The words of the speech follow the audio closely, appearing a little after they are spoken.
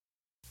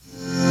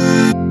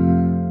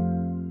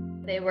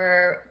They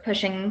were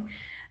pushing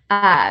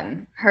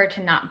her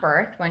to not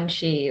birth when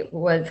she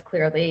was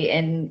clearly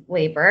in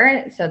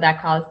labor. So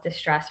that caused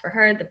distress for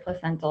her, the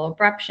placental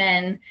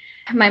abruption.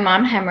 My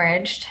mom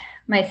hemorrhaged.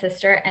 My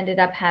sister ended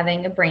up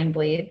having a brain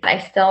bleed. I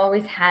still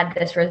always had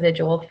this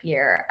residual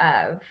fear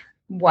of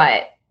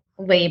what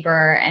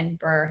labor and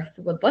birth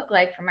would look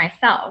like for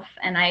myself.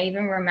 And I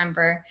even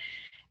remember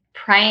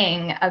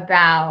praying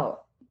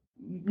about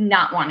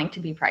not wanting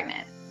to be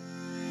pregnant.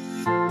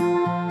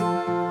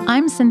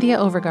 I'm Cynthia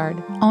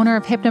Overgard, owner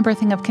of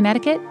Hypnobirthing of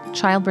Connecticut,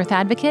 childbirth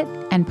advocate,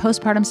 and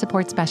postpartum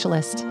support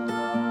specialist.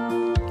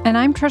 And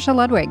I'm Trisha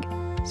Ludwig,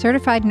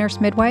 certified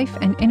nurse midwife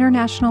and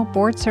international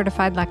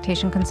board-certified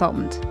lactation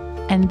consultant.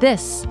 And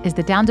this is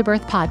the Down to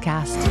Birth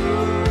podcast.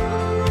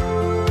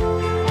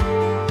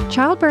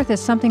 Childbirth is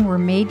something we're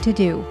made to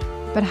do,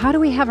 but how do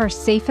we have our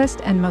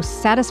safest and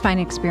most satisfying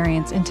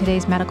experience in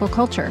today's medical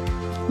culture?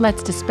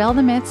 Let's dispel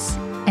the myths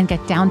and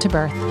get down to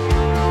birth.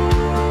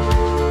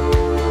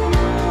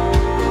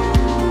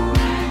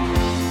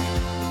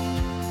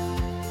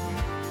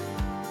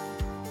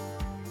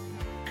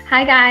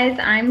 Hi guys,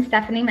 I'm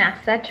Stephanie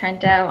Massa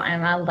Trento.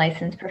 I'm a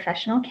licensed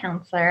professional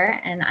counselor,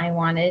 and I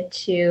wanted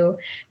to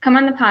come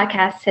on the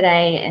podcast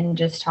today and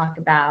just talk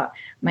about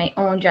my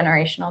own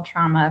generational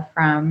trauma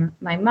from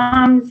my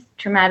mom's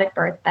traumatic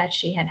birth that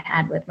she had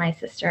had with my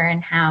sister,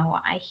 and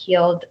how I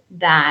healed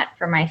that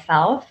for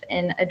myself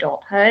in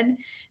adulthood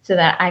so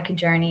that I could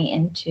journey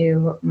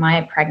into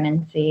my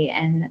pregnancy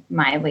and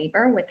my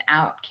labor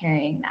without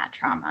carrying that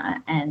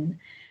trauma and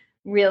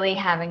really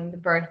having the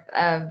birth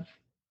of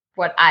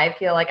what I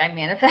feel like I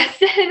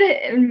manifested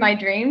in my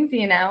dreams.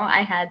 You know,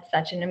 I had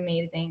such an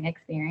amazing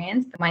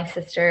experience. My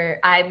sister,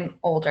 I'm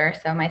older,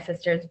 so my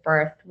sister's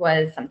birth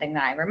was something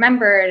that I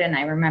remembered, and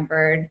I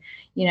remembered,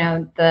 you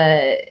know,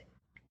 the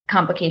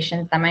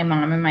complications that my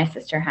mom and my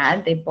sister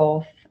had. They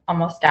both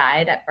almost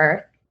died at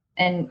birth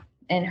and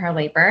in her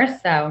labor.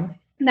 So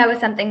that was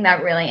something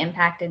that really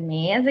impacted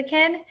me as a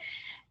kid.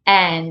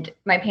 And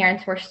my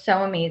parents were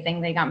so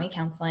amazing. They got me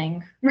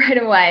counseling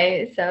right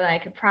away so that I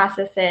could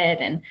process it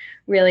and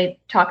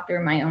really talk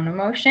through my own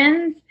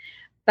emotions.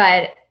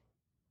 But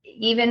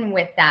even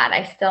with that,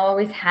 I still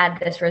always had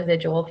this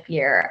residual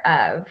fear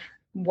of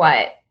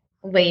what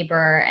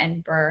labor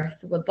and birth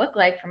would look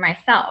like for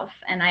myself.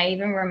 And I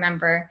even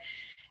remember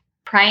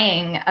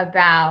praying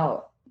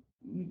about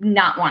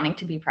not wanting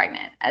to be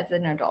pregnant as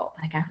an adult.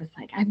 Like I was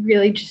like,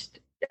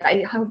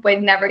 I hope I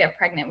never get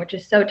pregnant, which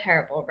is so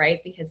terrible,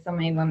 right? Because so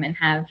many women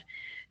have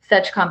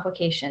such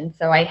complications.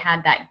 So I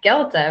had that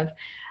guilt of,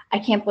 I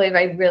can't believe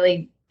I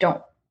really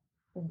don't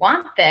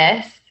want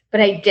this, but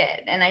I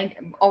did. And I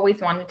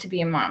always wanted to be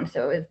a mom.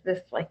 So it was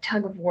this like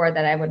tug of war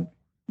that I would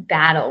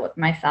battle with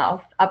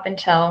myself up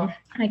until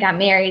I got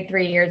married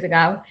 3 years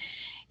ago.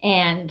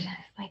 And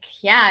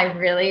like, yeah, I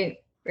really,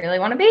 really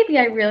want a baby.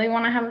 I really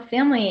want to have a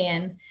family.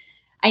 And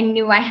I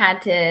knew I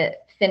had to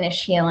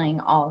finish healing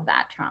all of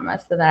that trauma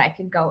so that I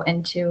could go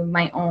into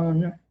my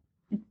own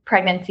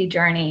pregnancy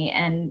journey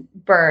and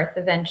birth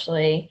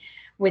eventually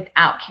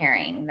without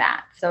carrying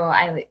that. So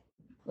I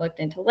looked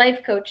into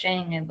life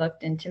coaching, I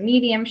looked into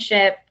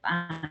mediumship,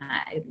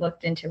 I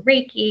looked into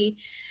Reiki.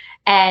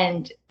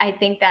 And I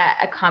think that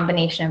a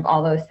combination of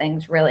all those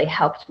things really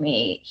helped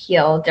me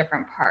heal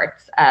different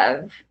parts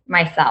of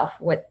myself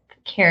with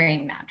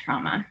carrying that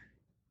trauma.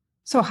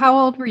 So how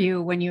old were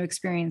you when you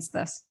experienced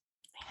this?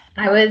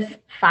 I was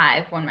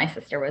 5 when my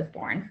sister was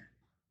born.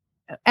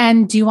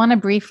 And do you want to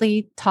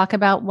briefly talk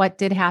about what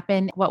did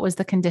happen? What was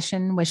the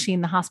condition? Was she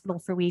in the hospital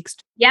for weeks?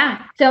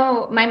 Yeah.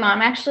 So my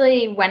mom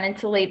actually went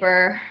into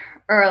labor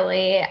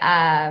early,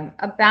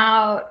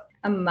 about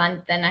a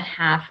month and a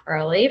half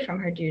early from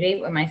her due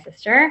date with my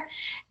sister.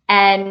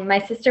 And my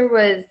sister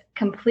was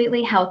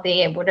completely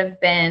healthy. It would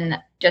have been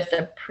just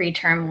a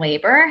preterm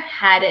labor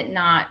had it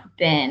not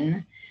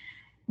been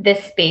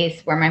this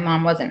space where my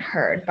mom wasn't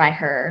heard by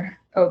her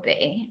OB.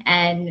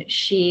 And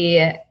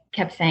she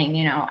kept saying,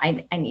 you know,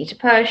 I need to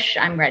push.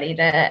 I'm ready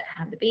to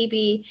have the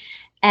baby.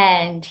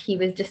 And he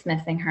was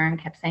dismissing her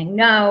and kept saying,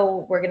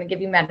 no, we're going to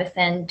give you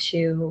medicine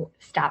to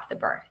stop the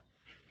birth.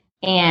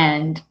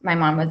 And my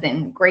mom was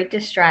in great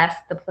distress.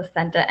 The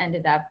placenta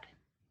ended up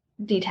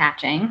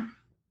detaching.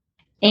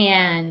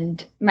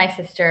 And my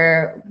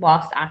sister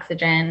lost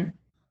oxygen,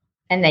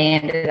 and they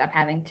ended up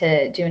having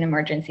to do an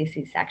emergency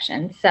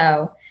C-section.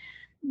 So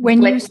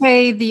when you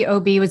say the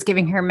OB was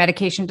giving her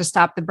medication to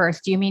stop the birth,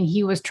 do you mean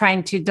he was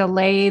trying to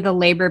delay the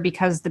labor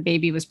because the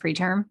baby was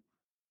preterm?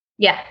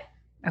 Yeah.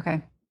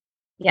 Okay.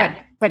 Yeah.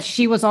 But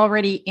she was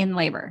already in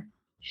labor.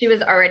 She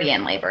was already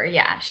in labor.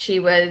 Yeah. She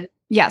was.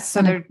 Yes.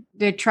 So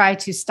they try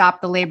to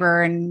stop the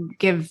labor and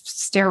give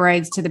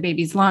steroids to the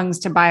baby's lungs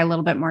to buy a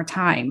little bit more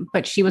time.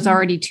 But she was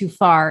already too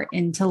far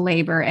into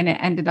labor, and it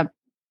ended up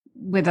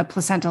with a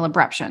placental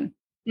abruption.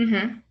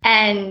 Mm-hmm.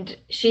 And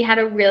she had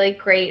a really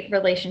great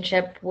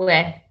relationship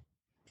with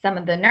some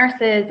of the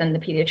nurses and the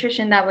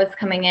pediatrician that was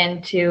coming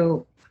in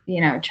to,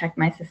 you know, check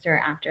my sister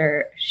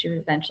after she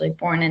was eventually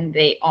born. And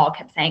they all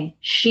kept saying,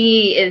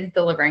 she is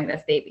delivering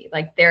this baby.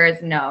 Like, there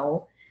is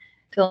no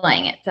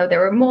delaying it. So there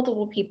were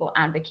multiple people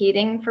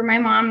advocating for my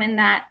mom in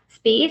that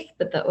space,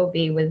 but the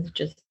OB was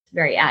just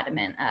very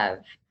adamant of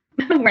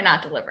we're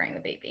not delivering the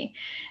baby.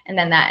 And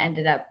then that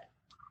ended up,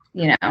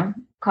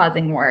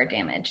 causing more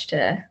damage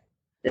to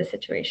the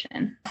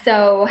situation.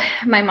 So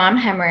my mom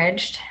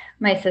hemorrhaged.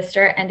 My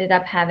sister ended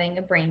up having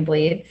a brain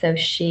bleed. So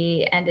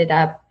she ended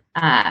up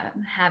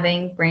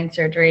having brain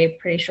surgery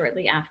pretty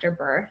shortly after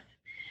birth.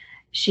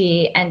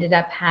 She ended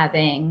up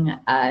having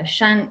a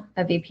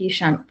VP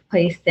shunt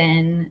placed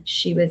in.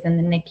 She was in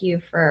the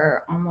NICU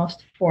for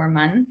almost 4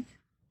 months.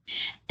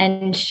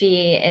 And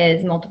she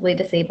is multiply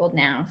disabled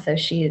now. So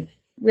she's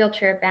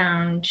wheelchair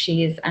bound.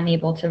 She's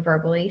unable to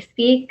verbally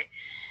speak.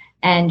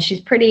 And she's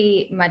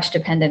pretty much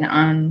dependent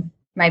on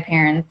my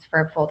parents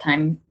for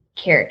full-time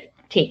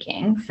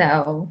caretaking.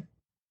 So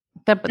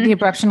the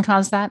abruption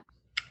caused that?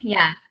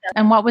 Yeah.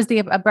 And what was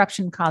the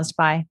abruption caused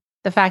by?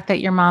 The fact that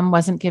your mom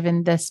wasn't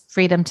given this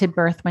freedom to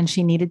birth when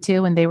she needed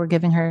to, and they were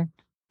giving her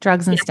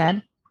drugs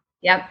instead?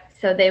 Yep.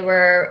 So they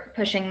were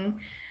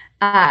pushing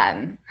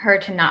her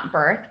to not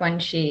birth when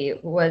she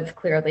was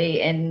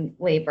clearly in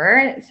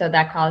labor. So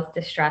that caused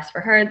distress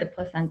for her, the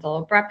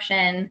placental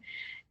abruption,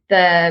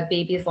 the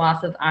baby's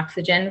loss of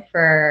oxygen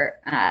for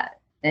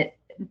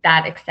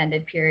that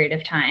extended period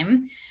of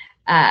time.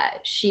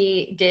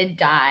 She did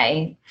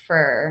die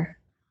for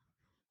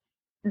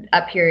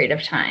a period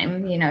of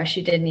time.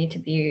 She did need to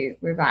be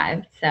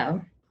revived.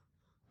 So.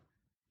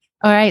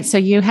 All right. So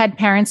you had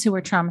parents who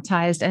were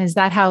traumatized. And is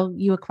that how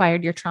you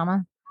acquired your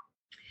trauma?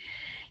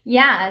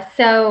 Yeah.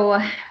 So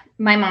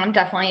my mom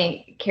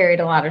definitely carried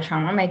a lot of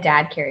trauma. My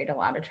dad carried a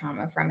lot of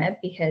trauma from it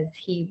because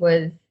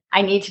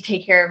I need to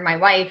take care of my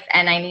wife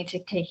and I need to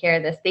take care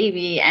of this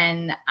baby,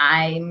 and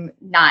I'm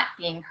not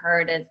being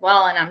heard as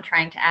well. And I'm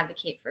trying to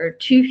advocate for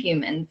 2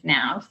 humans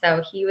now.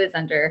 So he was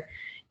under,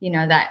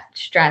 that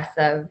stress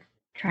of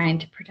trying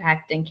to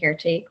protect and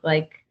caretake,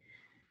 like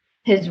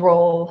his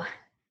role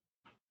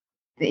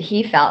that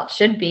he felt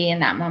should be in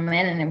that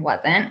moment, and it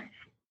wasn't.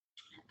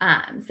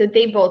 So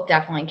they both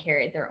definitely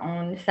carried their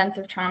own sense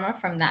of trauma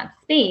from that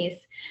space.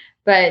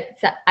 But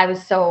I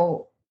was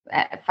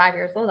at 5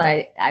 years old,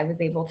 I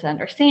was able to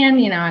understand,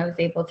 I was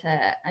able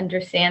to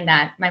understand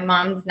that my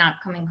mom's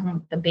not coming home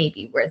with the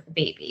baby. Where's the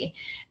baby?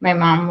 My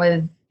mom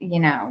was,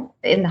 in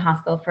the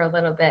hospital for a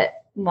little bit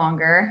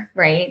longer,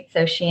 right?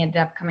 So she ended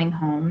up coming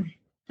home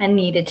and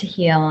needed to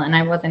heal. And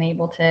I wasn't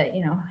able to,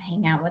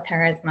 hang out with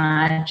her as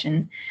much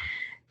and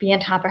be on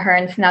top of her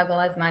and snuggle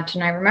as much.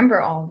 And I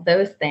remember all of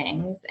those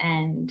things,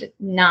 and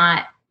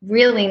not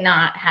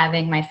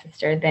having my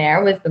sister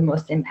there was the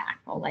most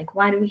impactful. Like,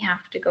 why do we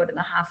have to go to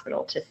the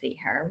hospital to see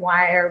her?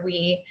 Why are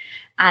we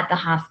at the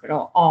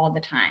hospital all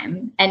the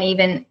time? And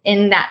even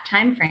in that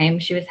time frame,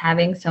 she was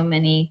having so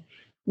many,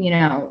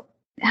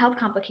 health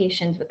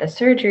complications with the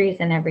surgeries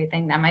and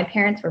everything that my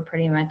parents were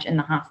pretty much in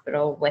the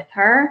hospital with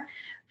her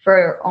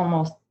for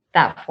almost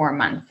that 4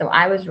 months. So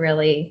I was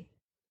really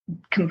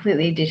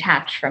completely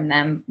detached from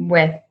them,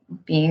 with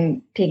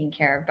being taken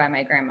care of by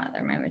my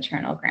grandmother, my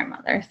maternal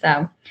grandmother.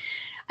 So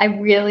I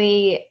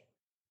really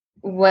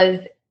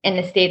was in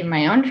a state of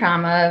my own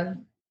trauma of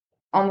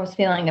almost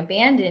feeling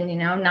abandoned,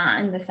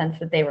 not in the sense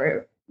that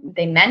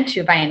they meant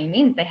to by any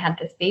means. They had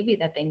this baby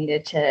that they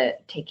needed to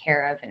take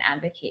care of and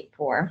advocate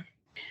for.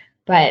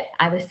 But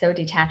I was so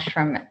detached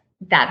from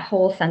that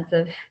whole sense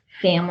of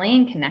family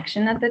and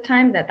connection at the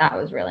time that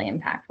was really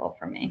impactful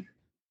for me.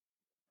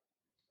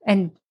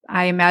 And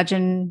I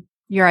imagine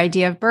your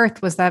idea of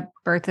birth was that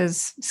birth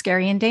is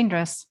scary and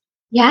dangerous.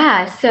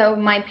 Yeah. So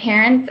my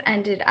parents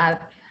ended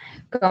up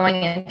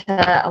going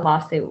into a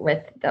lawsuit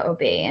with the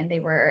OB, and they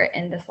were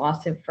in this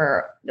lawsuit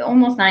for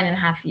almost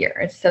 9.5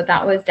 years. So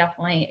that was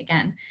definitely,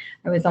 again,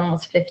 I was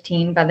almost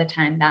 15 by the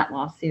time that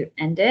lawsuit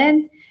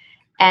ended.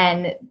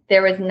 And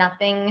there was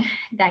nothing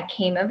that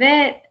came of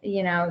it.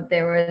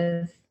 There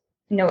was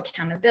no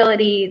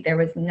accountability. There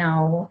was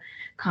no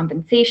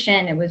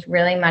compensation. It was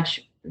really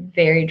much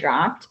very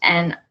dropped.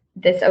 And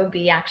this OB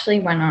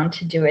actually went on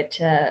to do it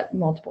to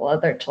multiple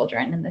other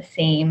children in the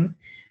same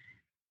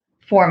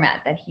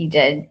format that he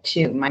did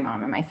to my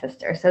mom and my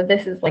sister. So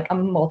this is like a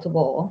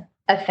multiple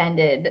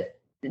offended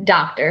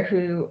doctor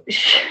who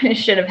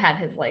should have had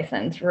his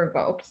license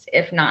revoked,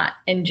 if not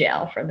in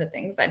jail for the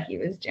things that he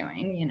was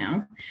doing,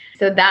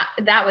 So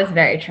that was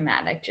very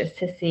traumatic, just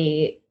to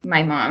see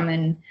my mom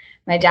and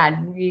my dad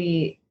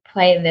replay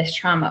this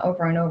trauma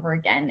over and over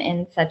again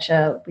in such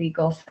a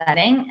legal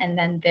setting, and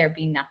then there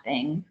be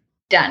nothing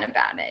done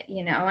about it,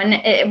 and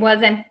it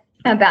wasn't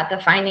about the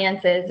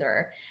finances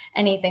or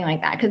anything like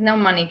that, because no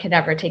money could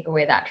ever take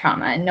away that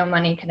trauma, and no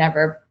money could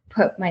ever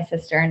put my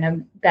sister in a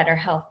better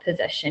health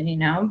position,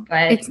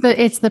 but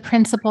it's the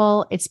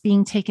principle. It's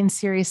being taken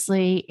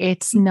seriously.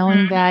 It's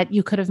knowing that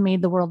you could have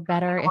made the world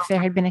better if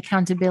there had been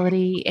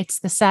accountability. It's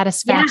the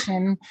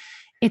satisfaction.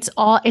 Yeah.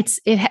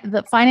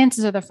 The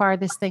finances are the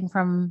farthest thing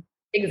from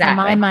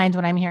my mind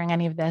when I'm hearing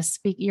any of this.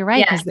 You're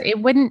right. Because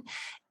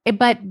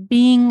but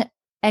being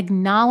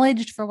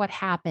acknowledged for what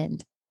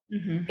happened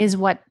is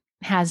what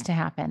has to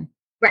happen.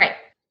 Right.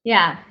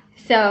 Yeah.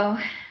 So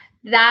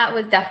that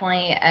was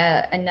definitely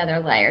another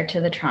layer to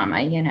the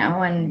trauma, you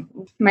know, and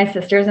my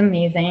sister is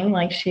amazing.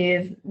 Like,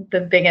 she's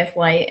the biggest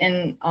light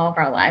in all of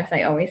our lives.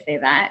 I always say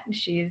that.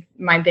 She's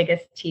my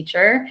biggest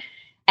teacher.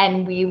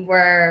 And we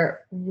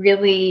were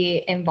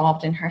really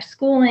involved in her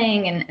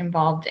schooling and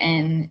involved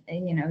in,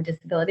 you know,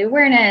 disability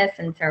awareness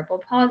and cerebral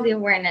palsy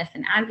awareness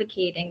and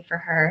advocating for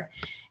her.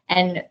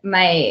 And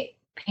my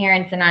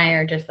parents and I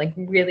are just like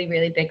really,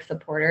 really big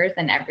supporters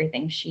in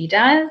everything she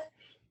does.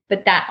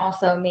 But that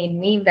also made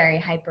me very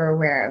hyper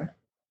aware of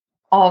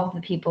all of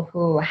the people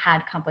who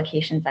had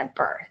complications at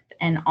birth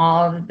and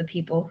all of the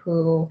people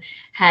who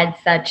had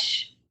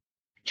such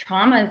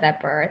traumas at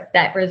birth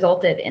that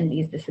resulted in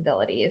these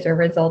disabilities or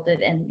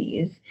resulted in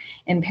these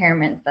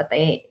impairments that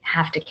they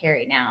have to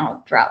carry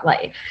now throughout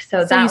life. So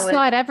you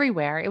saw it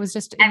everywhere. It was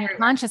just in your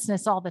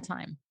consciousness all the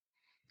time.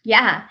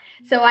 Yeah.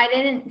 So I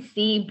didn't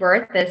see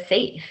birth as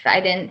safe.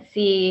 I didn't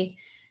see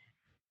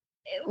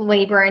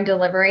labor and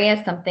delivery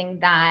as something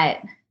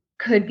that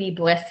could be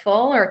blissful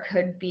or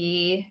could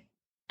be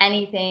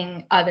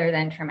anything other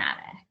than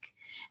traumatic.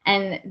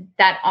 And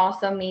that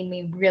also made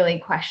me really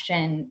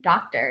question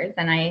doctors.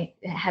 And I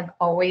have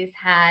always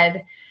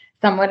had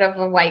somewhat of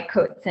a white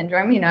coat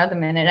syndrome. You know, the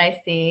minute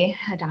I see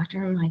a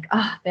doctor, I'm like,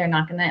 oh, they're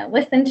not going to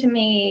listen to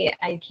me.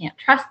 I can't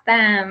trust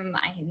them.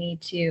 I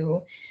need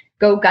to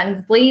go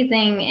guns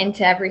blazing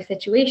into every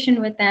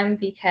situation with them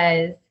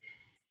because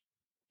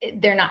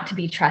they're not to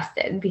be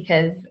trusted,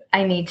 because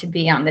I need to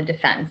be on the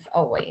defense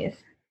always.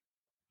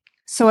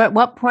 So at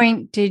what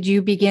point did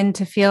you begin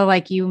to feel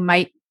like you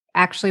might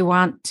actually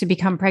want to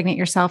become pregnant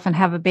yourself and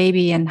have a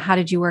baby? And how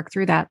did you work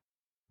through that?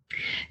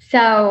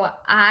 So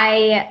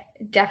I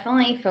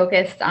definitely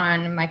focused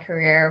on my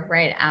career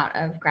right out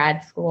of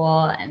grad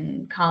school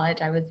and college.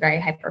 I was very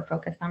hyper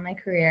focused on my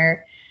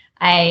career.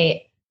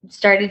 I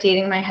started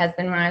dating my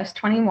husband when I was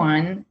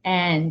 21,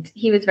 and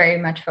he was very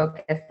much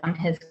focused on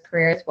his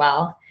career as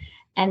well.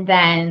 And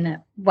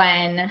then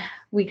when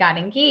we got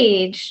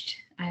engaged,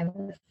 I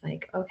was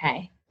like,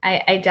 okay,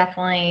 I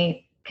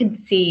definitely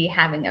could see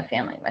having a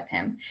family with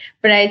him,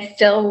 but I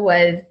still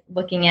was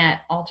looking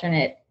at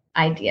alternate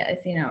ideas,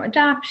 you know,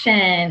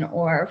 adoption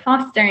or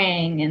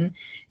fostering and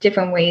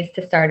different ways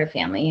to start a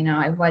family. You know,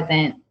 I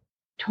wasn't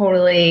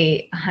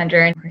totally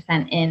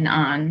 100% in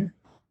on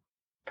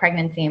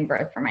pregnancy and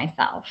birth for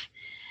myself.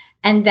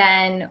 And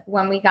then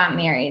when we got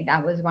married,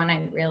 that was when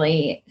I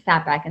really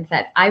sat back and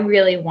said, I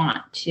really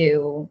want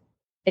to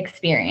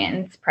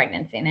experience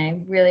pregnancy and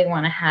I really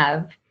want to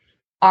have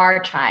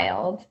our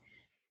child.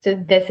 So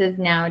this is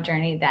now a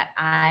journey that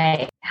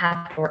I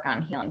have to work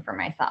on healing for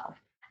myself.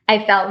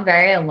 I felt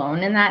very alone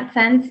in that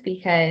sense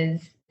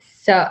because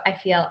I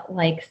feel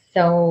like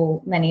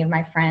so many of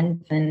my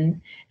friends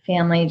and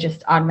family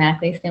just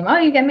automatically assume, oh,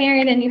 you get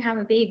married and you have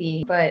a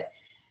baby. But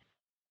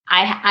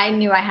I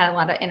knew I had a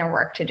lot of inner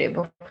work to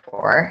do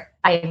before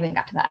I even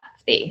got to that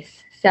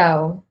space.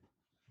 So.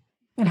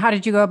 And how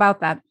did you go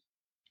about that?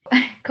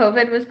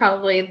 COVID was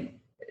probably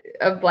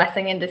a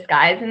blessing in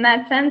disguise in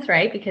that sense,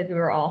 right? Because we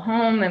were all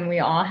home and we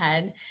all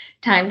had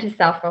time to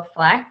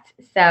self-reflect.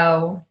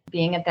 So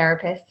being a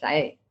therapist,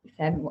 I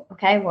said,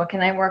 okay, what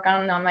can I work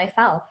on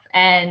myself?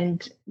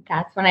 And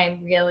that's when I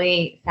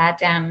really sat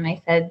down and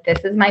I said,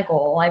 this is my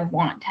goal. I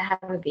want to have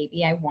a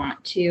baby. I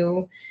want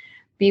to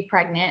be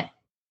pregnant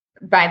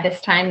by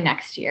this time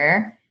next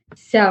year.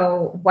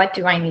 So what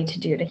do I need to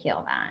do to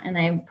heal that? And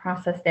I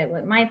processed it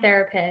with my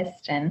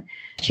therapist, and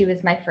she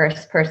was my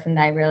first person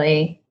that I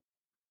really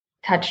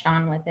touched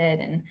on with it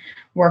and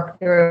worked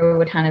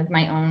through kind of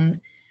my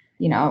own,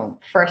 you know,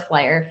 first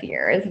layer of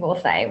fears, we'll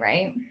say,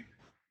 right?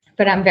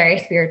 But I'm very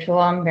spiritual.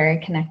 I'm very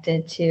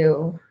connected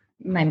to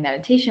my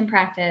meditation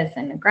practice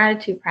and the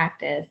gratitude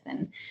practice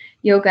and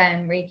yoga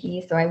and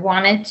Reiki. So I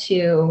wanted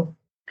to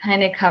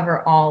kind of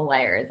cover all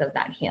layers of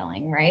that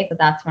healing, right? So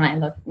that's when I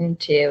looked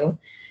into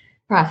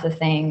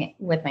processing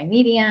with my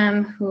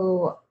medium,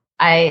 who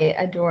I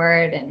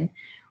adored, and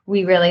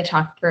we really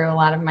talked through a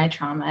lot of my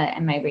trauma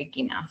and my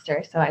Reiki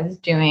master. So I was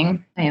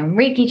doing my own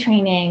Reiki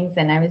trainings,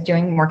 and I was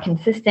doing more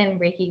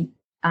consistent Reiki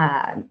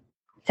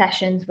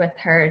sessions with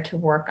her to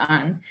work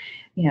on,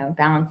 you know,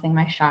 balancing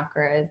my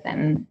chakras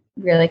and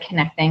really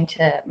connecting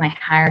to my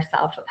higher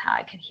self of how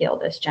I could heal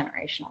this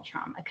generational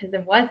trauma, because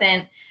it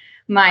wasn't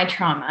my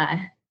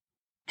trauma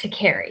to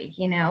carry,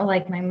 you know,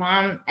 like my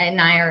mom and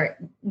I are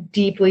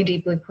deeply,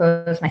 deeply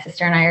close. My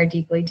sister and I are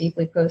deeply,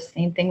 deeply close.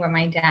 Same thing with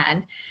my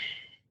dad.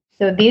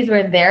 So these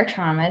were their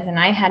traumas, and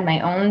I had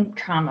my own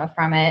trauma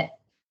from it,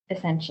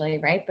 essentially,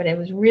 right? But it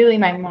was really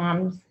my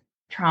mom's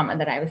trauma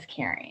that I was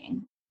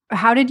carrying.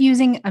 How did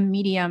using a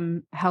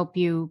medium help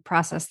you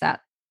process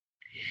that?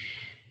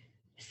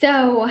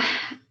 So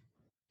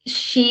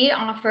she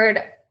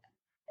offered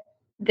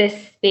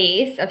this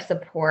space of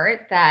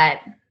support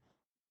that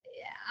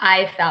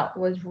I felt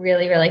was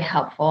really, really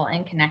helpful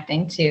in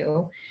connecting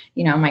to,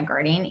 you know, my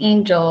guardian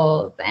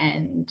angels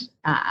and,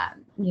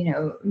 you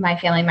know, my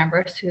family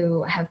members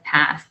who have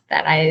passed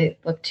that I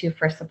look to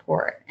for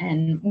support.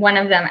 And one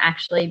of them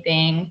actually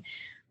being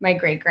my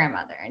great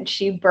grandmother. And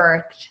she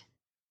birthed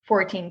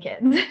 14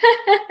 kids.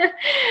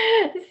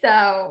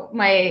 So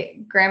my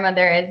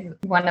grandmother is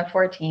one of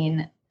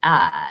 14,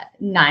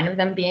 9 of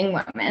them being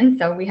women.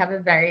 So we have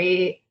a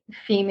very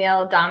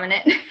female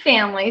dominant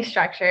family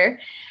structure.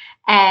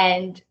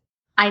 And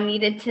I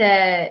needed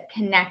to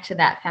connect to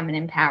that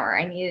feminine power.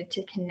 I needed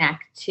to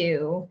connect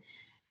to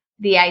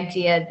the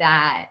idea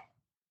that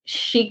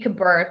she could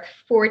birth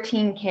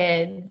 14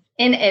 kids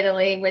in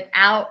Italy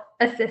without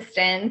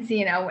assistance,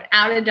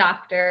 without a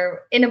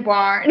doctor, in a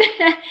barn,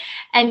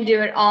 and do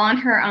it all on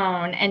her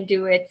own and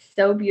do it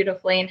so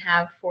beautifully and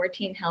have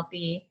 14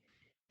 healthy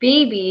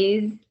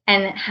babies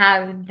and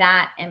have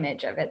that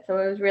image of it. So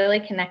it was really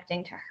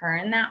connecting to her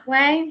in that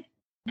way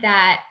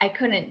that I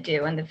couldn't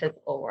do in the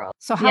physical world.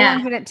 So how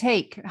long did it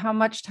take? How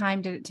much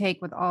time did it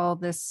take with all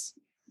this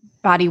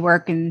body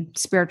work and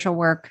spiritual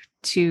work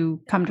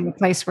to come to a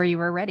place where you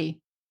were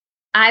ready?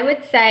 I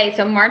would say,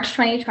 so March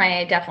 2020,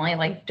 I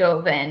definitely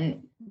dove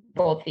in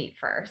both feet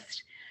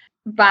first.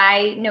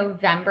 By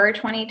November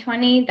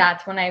 2020,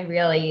 that's when I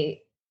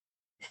really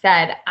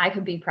said I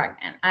could be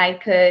pregnant. I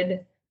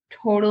could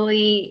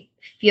totally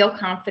feel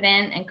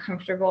confident and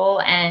comfortable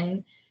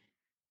and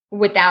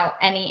without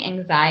any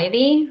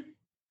anxiety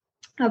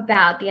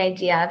about the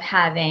idea of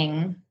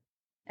having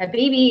a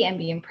baby and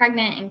being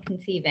pregnant and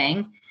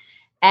conceiving.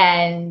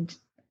 And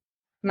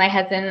my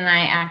husband and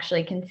I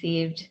actually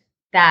conceived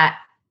that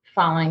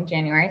following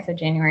January, so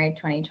January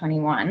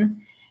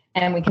 2021.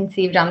 And we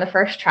conceived on the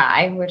first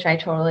try, which I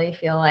totally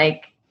feel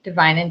like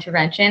divine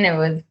intervention. It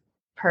was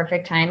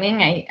perfect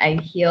timing. I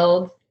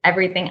healed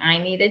everything I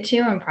needed to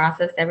and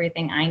processed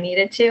everything I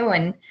needed to.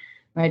 And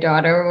my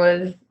daughter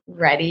was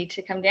ready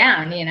to come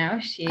down,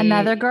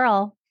 Another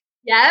girl.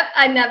 Yep,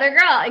 another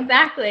girl.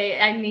 Exactly.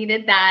 I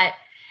needed that.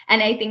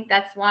 And I think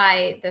that's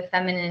why the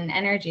feminine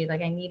energy,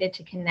 I needed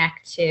to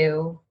connect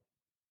to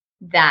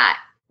that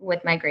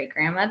with my great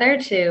grandmother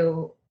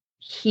to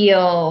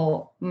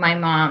heal my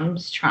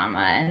mom's trauma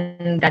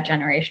and that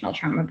generational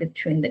trauma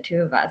between the two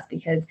of us,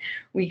 because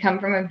we come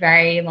from a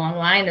very long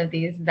line of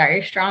these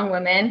very strong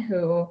women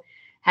who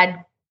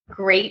had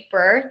great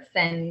births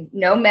and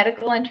no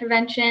medical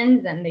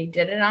interventions, and they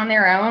did it on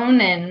their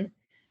own. And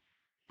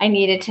I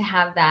needed to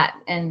have that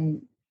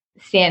and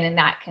stand in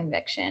that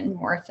conviction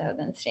more so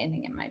than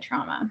standing in my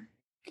trauma.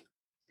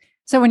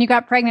 So when you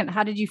got pregnant,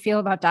 how did you feel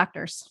about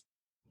doctors?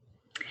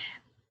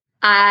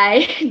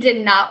 I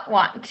did not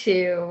want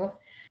to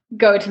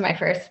go to my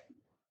first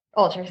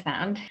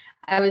ultrasound.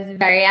 I was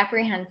very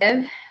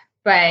apprehensive,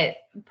 but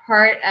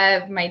part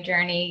of my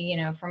journey,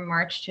 from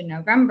March to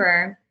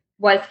November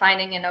was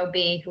finding an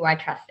OB who I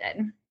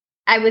trusted.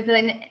 I was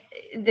in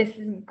this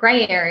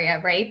gray area,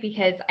 right?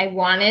 Because I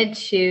wanted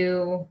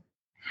to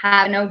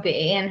have an OB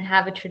and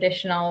have a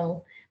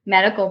traditional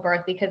medical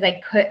birth because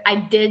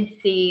I did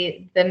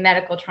see the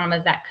medical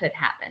traumas that could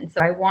happen.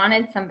 So I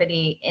wanted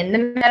somebody in the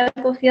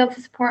medical field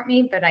to support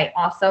me, but I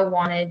also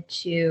wanted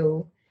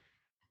to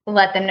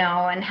let them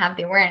know and have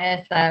the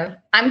awareness of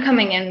I'm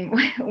coming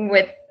in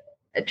with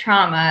a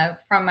trauma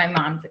from my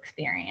mom's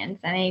experience.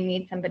 And I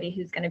need somebody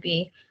who's going to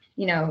be,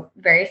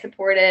 very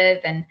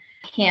supportive and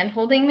hand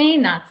holding me,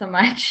 not so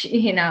much,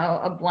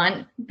 a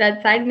blunt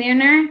bedside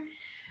manner.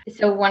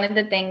 So one of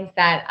the things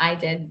that I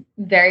did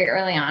very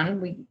early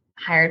on, we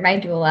hired my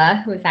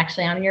doula, who was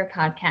actually on your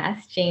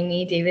podcast,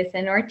 Jamie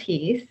Davison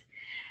Ortiz.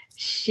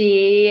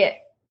 She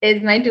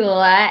is my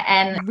doula.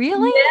 And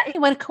really?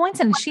 What a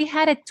coincidence. She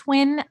had a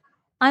twin,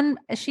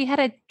 she had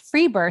a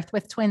free birth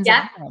with twins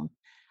at home.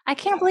 I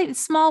can't believe it's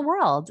small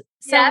world.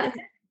 So,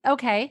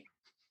 okay.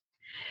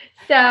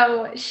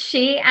 So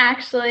she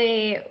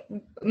actually,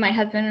 my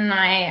husband and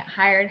I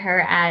hired her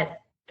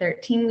at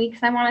 13 weeks,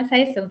 I want to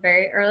say. So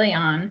very early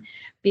on,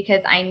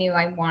 because I knew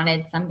I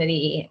wanted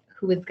somebody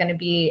who was going to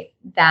be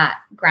that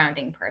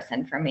grounding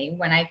person for me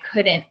when I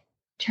couldn't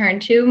turn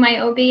to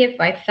my OB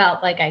if I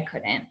felt like I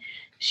couldn't.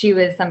 She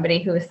was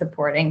somebody who was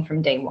supporting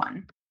from day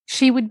one.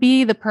 She would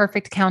be the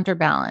perfect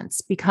counterbalance,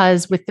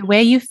 because with the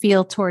way you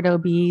feel toward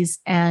OBs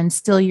and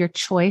still your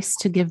choice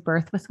to give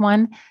birth with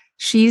one,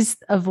 she's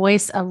a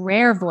voice, a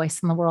rare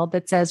voice in the world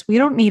that says, we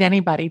don't need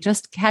anybody.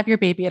 Just have your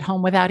baby at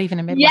home without even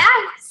a midwife.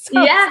 Yes.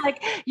 So it's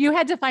like you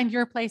had to find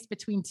your place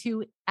between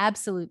two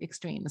absolute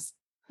extremes.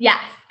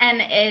 Yes.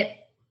 And it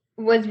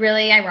was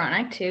really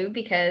ironic too,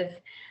 because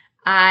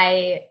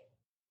I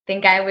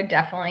think I would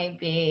definitely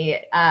be,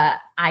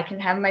 I can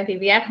have my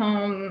baby at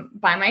home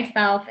by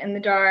myself in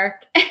the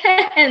dark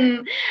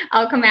and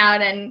I'll come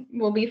out and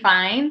we'll be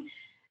fine.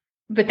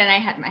 But then I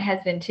had my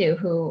husband too,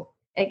 who,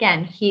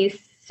 again,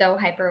 he's so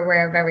hyper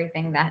aware of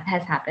everything that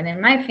has happened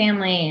in my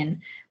family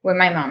and with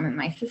my mom and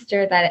my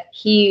sister, that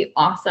he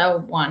also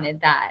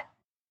wanted that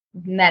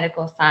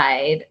medical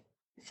side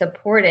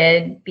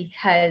supported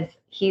because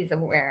he's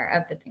aware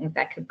of the things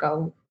that could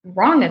go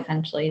wrong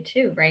essentially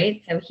too,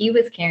 right? So he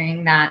was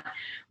carrying that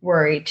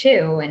worry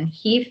too. And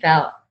he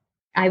felt,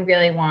 I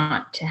really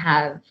want to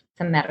have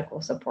some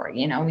medical support.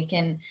 We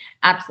can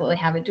absolutely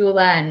have a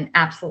doula and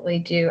absolutely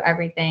do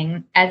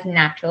everything as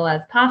natural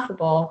as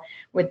possible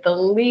with the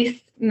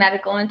least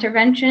medical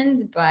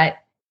interventions, but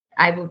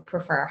I would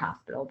prefer a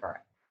hospital birth.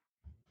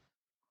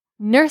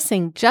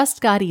 Nursing just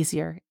got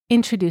easier.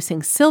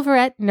 Introducing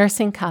Silverette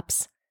Nursing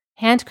Cups.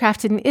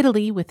 Handcrafted in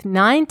Italy with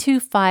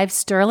 925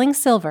 sterling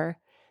silver,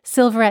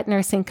 Silverette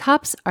Nursing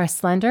Cups are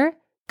slender,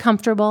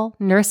 comfortable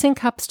nursing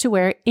cups to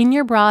wear in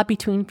your bra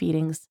between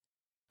feedings.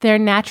 They're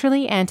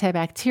naturally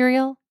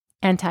antibacterial,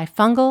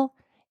 antifungal,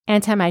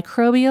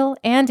 antimicrobial,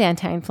 and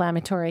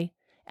anti-inflammatory,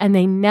 and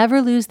they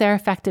never lose their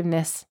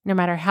effectiveness no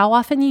matter how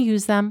often you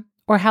use them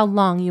or how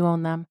long you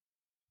own them.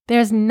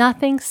 There's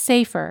nothing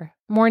safer,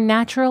 more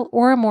natural,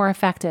 or more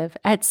effective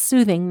at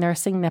soothing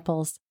nursing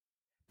nipples.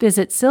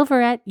 Visit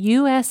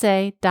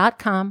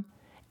silveretteusa.com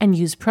and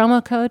use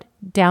promo code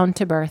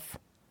DOWNTOBIRTH.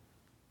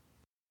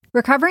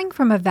 Recovering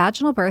from a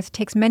vaginal birth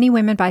takes many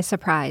women by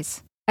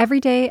surprise.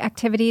 Everyday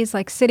activities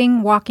like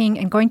sitting, walking,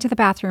 and going to the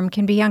bathroom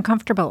can be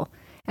uncomfortable,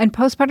 and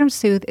Postpartum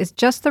Soothe is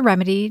just the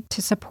remedy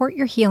to support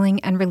your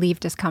healing and relieve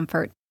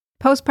discomfort.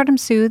 Postpartum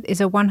Soothe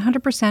is a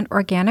 100%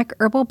 organic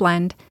herbal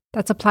blend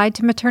that's applied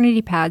to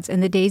maternity pads in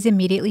the days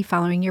immediately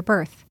following your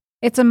birth.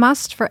 It's a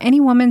must for any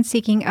woman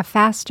seeking a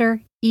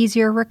faster,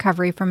 easier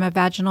recovery from a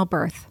vaginal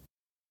birth.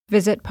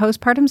 Visit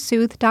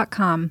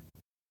postpartumsoothe.com.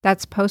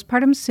 That's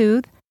Postpartum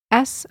Soothe,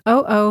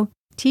 SOOTHE.com,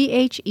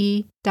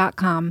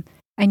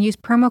 and use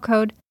promo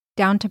code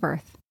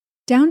DOWNTOBIRTH.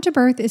 Down to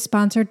Birth is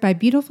sponsored by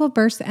Beautiful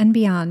Births and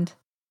Beyond.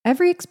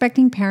 Every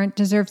expecting parent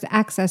deserves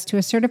access to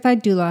a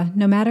certified doula,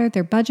 no matter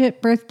their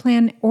budget, birth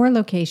plan, or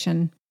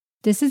location.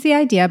 This is the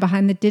idea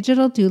behind the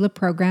digital doula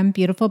program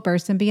Beautiful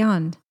Births and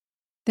Beyond.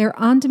 Their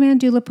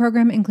on-demand doula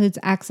program includes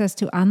access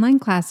to online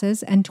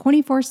classes and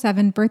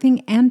 24/7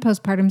 birthing and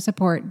postpartum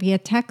support via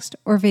text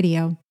or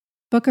video.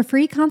 Book a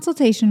free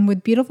consultation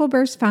with Beautiful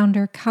Births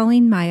founder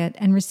Colleen Myatt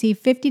and receive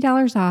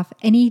 $50 off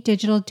any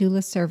digital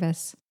doula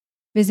service.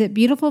 Visit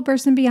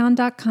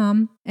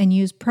beautifulbirthsandbeyond.com and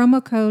use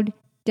promo code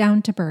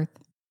DOWNTOBIRTH.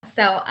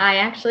 So I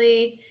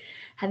actually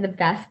had the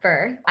best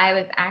birth. I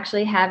was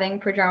actually having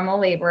prodromal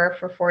labor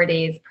for 4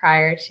 days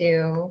prior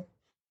to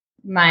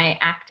my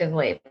active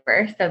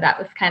labor. So that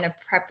was kind of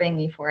prepping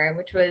me for it,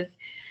 which was,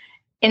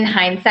 in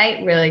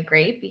hindsight, really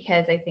great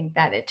because I think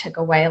that it took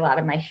away a lot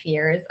of my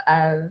fears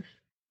of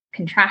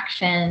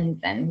contractions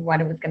and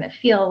what it was going to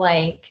feel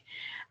like.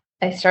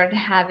 I started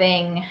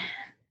having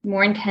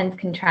more intense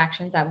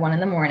contractions at 1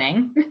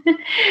 a.m.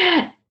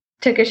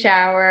 Took a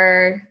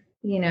shower,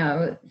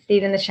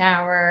 stayed in the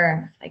shower.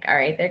 I was like, all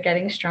right, they're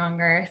getting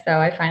stronger. So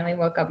I finally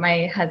woke up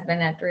my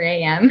husband at 3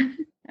 a.m.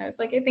 I was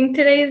like, I think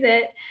today's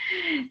it.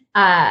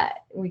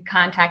 We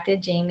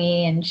contacted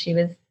Jamie and she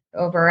was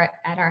over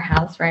at our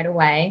house right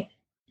away.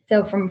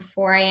 So from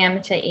 4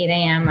 a.m. to 8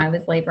 a.m., I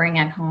was laboring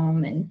at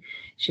home and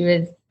she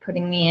was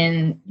putting me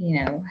in,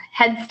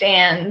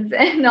 headstands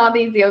and all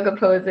these yoga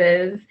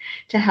poses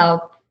to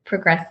help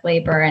progress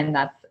labor. And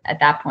that's at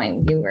that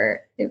point we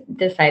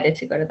decided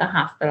to go to the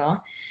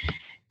hospital.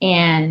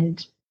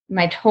 And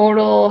my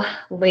total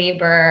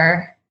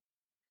labor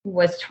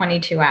was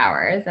 22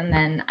 hours. And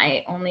then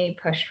I only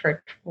pushed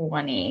for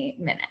 20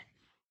 minutes.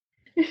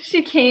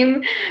 She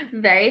came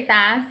very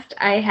fast.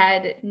 I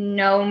had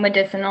no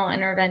medicinal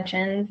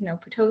interventions, no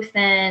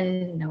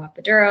Pitocin, no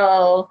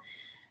epidural,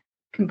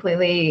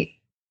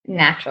 completely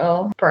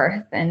natural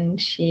birth.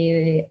 And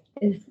she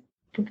is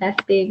the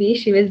best baby.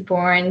 She was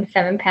born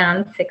 7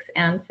 pounds, 6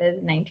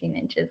 ounces, 19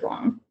 inches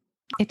long.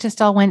 It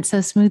just all went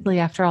so smoothly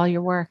after all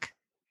your work.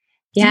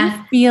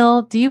 Yeah.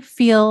 Do you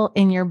feel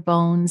in your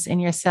bones, in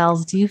your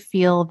cells, do you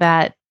feel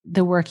that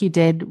the work you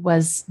did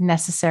was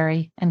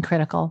necessary and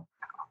critical?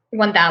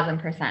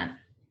 1,000%.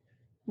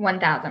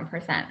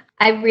 1,000%.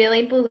 I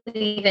really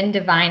believe in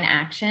divine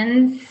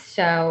actions.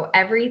 So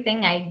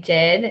everything I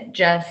did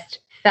just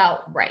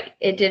felt right.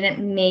 It didn't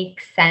make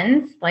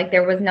sense. Like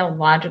there was no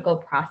logical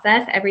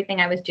process.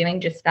 Everything I was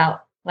doing just felt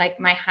like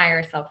my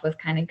higher self was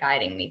kind of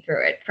guiding me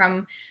through it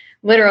from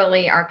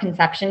literally our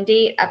conception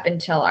date up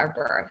until our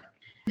birth.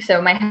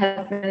 So my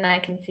husband and I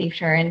conceived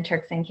her in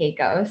Turks and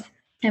Caicos,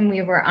 and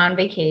we were on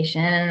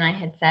vacation, and I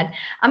had said,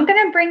 I'm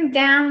going to bring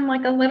down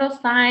like a little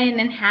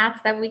sign and hats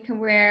that we can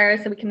wear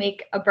so we can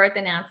make a birth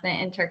announcement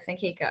in Turks and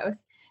Caicos.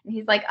 And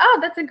he's like, oh,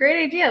 that's a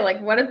great idea.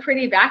 Like, what a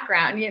pretty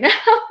background,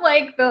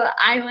 like the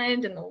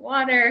island and the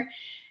water.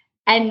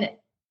 And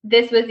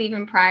this was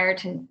even prior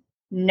to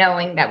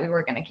knowing that we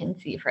were going to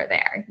conceive her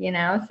there,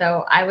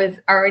 So I was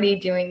already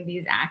doing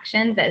these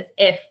actions as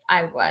if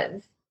I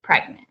was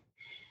pregnant.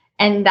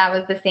 And that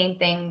was the same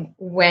thing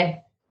with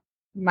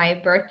my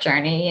birth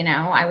journey.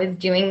 I was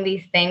doing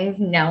these things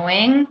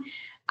knowing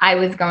I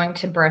was going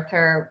to birth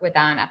her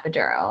without an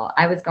epidural.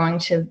 I was going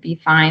to be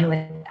fine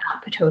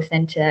without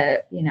Pitocin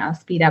to,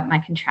 speed up my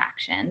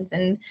contractions.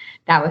 And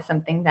that was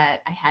something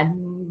that I had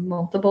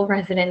multiple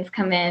residents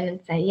come in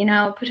and say,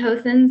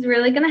 Pitocin's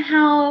really going to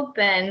help.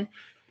 And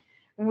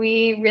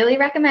we really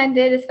recommend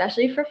it,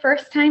 especially for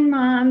first-time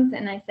moms.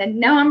 And I said,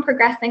 no, I'm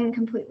progressing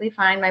completely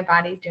fine. My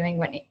body's doing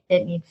what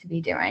it needs to be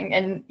doing.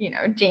 And,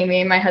 Jamie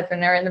and my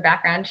husband are in the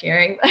background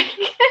cheering, like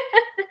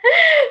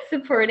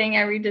supporting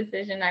every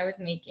decision I was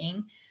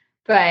making.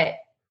 But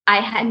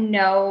I had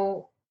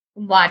no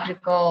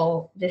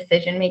logical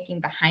decision making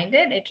behind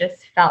it. It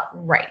just felt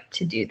right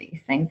to do these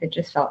things. It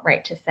just felt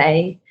right to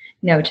say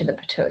no to the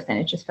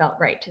Pitocin. It just felt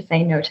right to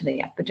say no to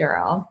the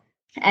epidural.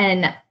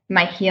 And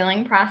my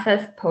healing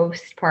process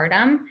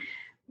postpartum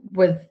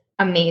was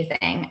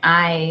amazing.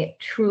 I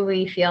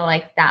truly feel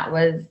like that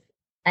was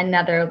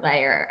another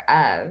layer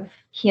of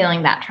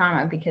healing that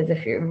trauma, because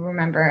if you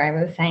remember, I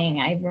was saying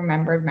I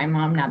remembered my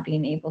mom not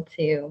being able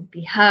to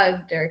be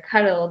hugged or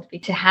cuddled.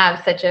 To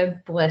have such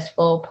a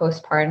blissful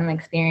postpartum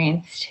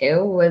experience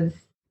too was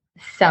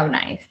so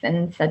nice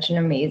and such an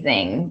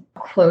amazing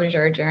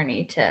closure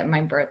journey to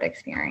my birth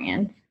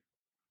experience.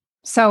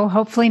 So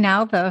hopefully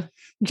now the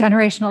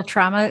generational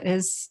trauma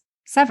is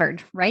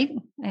severed, right?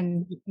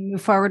 And you can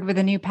move forward with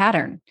a new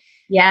pattern.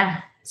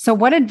 Yeah. So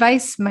what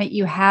advice might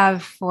you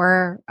have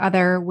for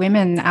other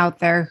women out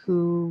there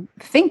who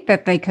think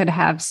that they could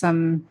have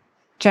some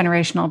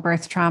generational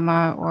birth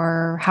trauma,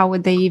 or how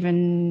would they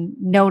even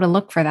know to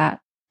look for that?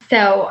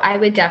 So I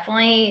would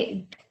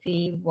definitely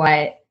see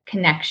what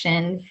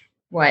connections,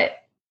 what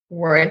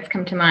words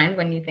come to mind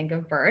when you think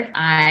of birth.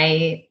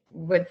 I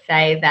would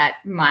say that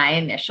my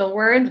initial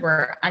words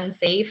were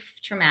unsafe,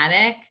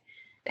 traumatic,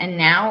 and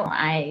now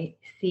I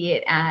see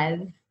it as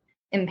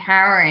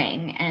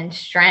empowering and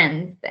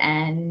strength,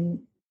 and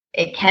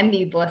it can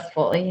be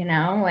blissful,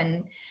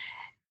 and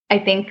I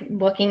think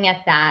looking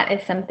at that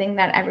is something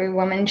that every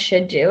woman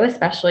should do,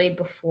 especially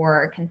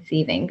before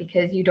conceiving,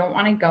 because you don't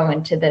want to go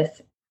into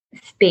this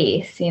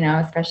space,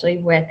 especially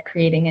with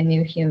creating a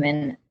new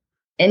human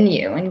in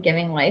you and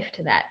giving life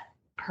to that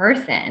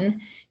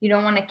person. You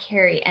don't want to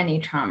carry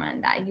any trauma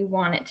in that. You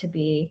want it to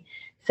be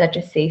such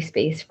a safe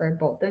space for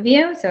both of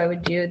you. So I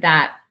would do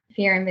that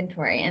fear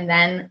inventory. And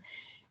then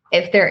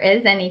if there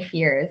is any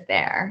fears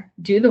there,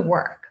 do the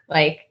work.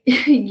 Like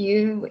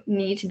you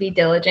need to be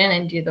diligent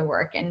and do the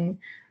work and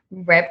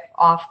rip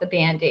off the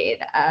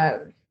Band-Aid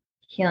of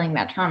healing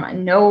that trauma.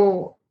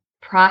 No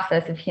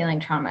process of healing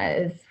trauma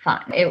is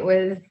fun. It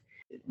was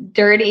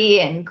dirty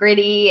and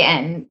gritty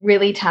and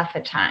really tough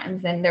at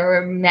times. And there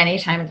were many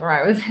times where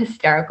I was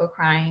hysterical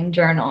crying,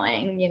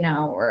 journaling,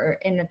 or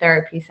in a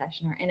therapy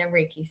session or in a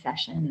Reiki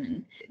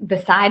session, and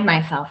beside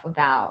myself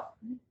about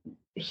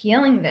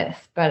healing this.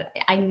 But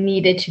I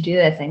needed to do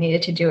this. I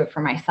needed to do it for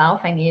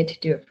myself. I needed to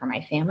do it for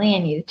my family. I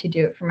needed to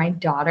do it for my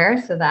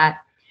daughter, so that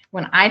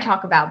when I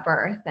talk about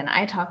birth and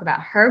I talk about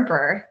her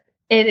birth,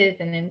 it is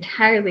an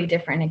entirely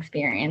different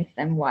experience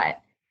than what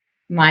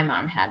my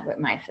mom had with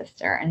my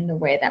sister and the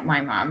way that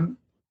my mom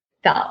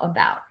felt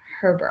about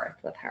her birth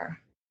with her.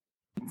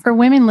 For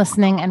women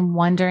listening and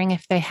wondering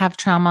if they have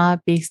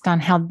trauma based on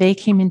how they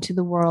came into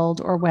the world,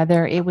 or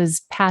whether it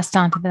was passed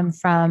on to them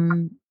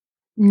from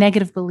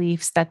negative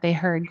beliefs that they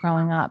heard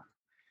growing up,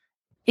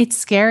 it's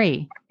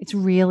scary. It's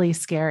really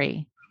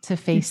scary to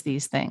face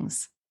these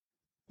things.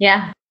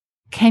 Yeah.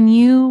 Can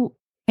you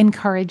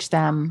encourage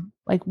them?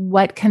 Like,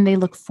 what can they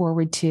look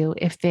forward to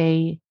if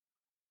they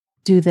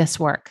do this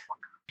work?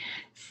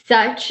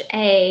 Such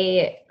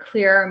a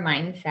clearer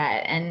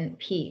mindset and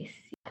peace.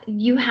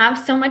 You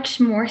have so much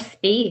more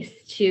space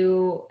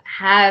to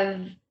have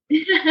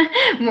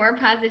more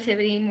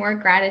positivity, more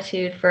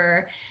gratitude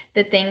for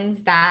the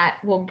things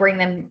that will bring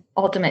them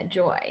ultimate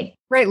joy.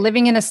 Right.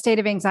 Living in a state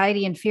of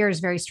anxiety and fear is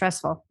very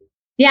stressful.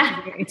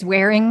 Yeah. It's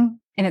wearing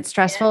and it's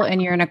stressful,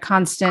 and you're in a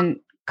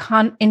constant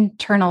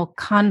internal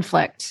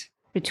conflict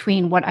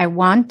between what I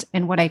want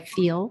and what I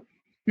feel.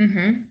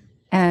 Mm-hmm.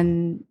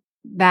 And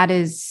that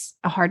is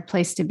a hard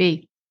place to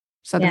be.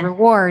 So the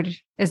reward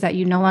is that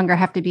you no longer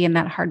have to be in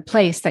that hard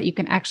place, that you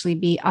can actually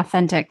be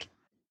authentic,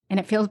 and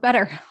it feels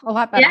better, a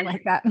lot better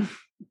like that.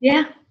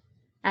 Yeah,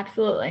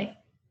 absolutely.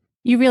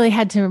 You really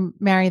had to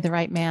marry the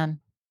right man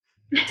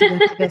to go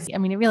through this. I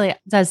mean, it really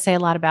does say a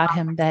lot about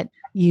him that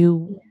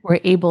you were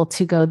able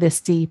to go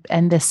this deep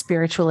and this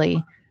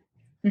spiritually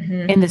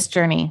in this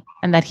journey,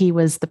 and that he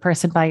was the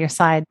person by your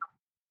side.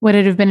 Would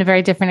it have been a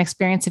very different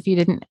experience if you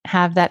didn't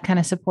have that kind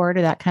of support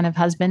or that kind of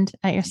husband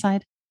at your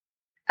side?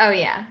 Oh,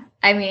 yeah.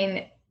 I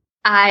mean,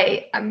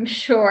 I'm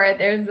sure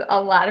there's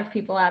a lot of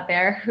people out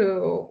there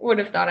who would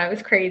have thought I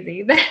was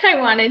crazy that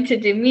I wanted to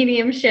do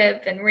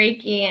mediumship and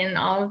Reiki and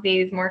all of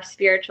these more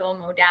spiritual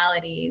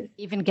modalities.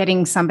 Even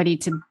getting somebody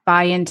to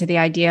buy into the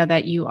idea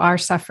that you are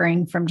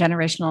suffering from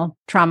generational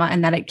trauma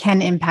and that it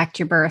can impact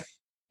your birth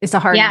is a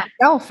hard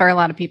sell for a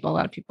lot of people. A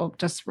lot of people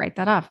just write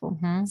that off. Well,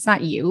 it's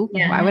not you.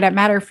 Yeah. Why would it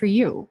matter for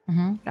you?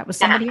 That was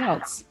somebody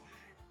else.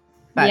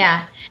 But.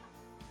 Yeah.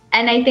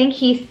 And I think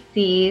he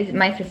sees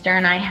my sister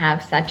and I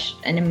have such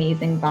an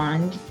amazing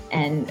bond,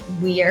 and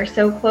we are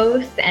so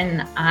close,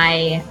 and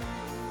I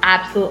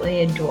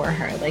absolutely adore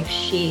her. Like,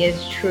 she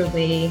is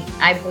truly,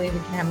 I believe we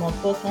can have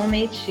multiple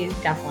soulmates. She's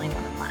definitely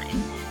one of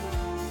mine.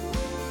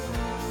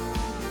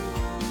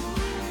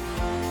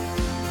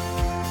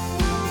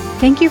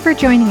 Thank you for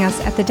joining us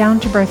at the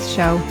Down to Birth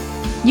Show.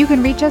 You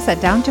can reach us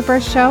at Down to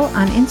Birth Show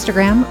on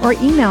Instagram, or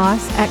email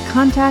us at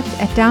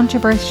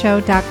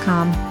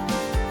contact@downtobirthshow.com.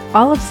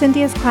 All of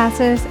Cynthia's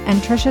classes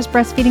and Trisha's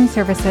breastfeeding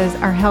services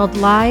are held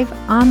live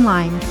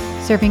online,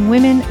 serving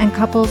women and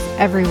couples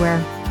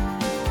everywhere.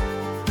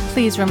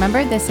 Please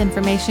remember this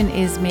information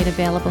is made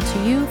available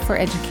to you for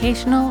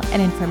educational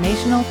and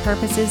informational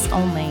purposes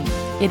only.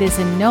 It is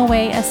in no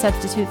way a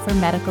substitute for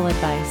medical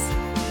advice.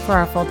 For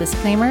our full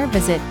disclaimer,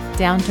 visit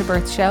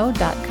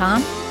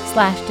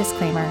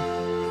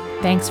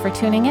downtobirthshow.com/disclaimer. Thanks for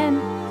tuning in.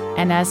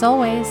 And as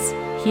always,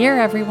 hear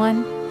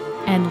everyone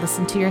and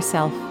listen to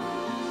yourself.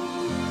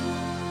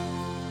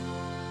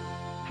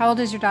 How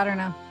old is your daughter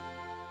now?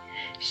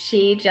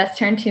 She just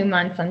turned 2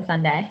 months on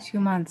Sunday.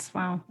 2 months.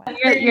 Wow.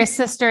 Your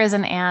sister is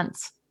an aunt.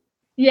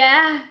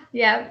 Yeah.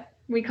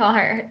 We call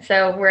her.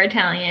 So we're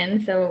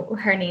Italian. So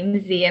her name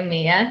is Zia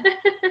Mia.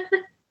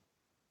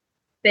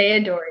 They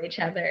adore each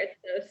other. It's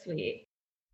so sweet.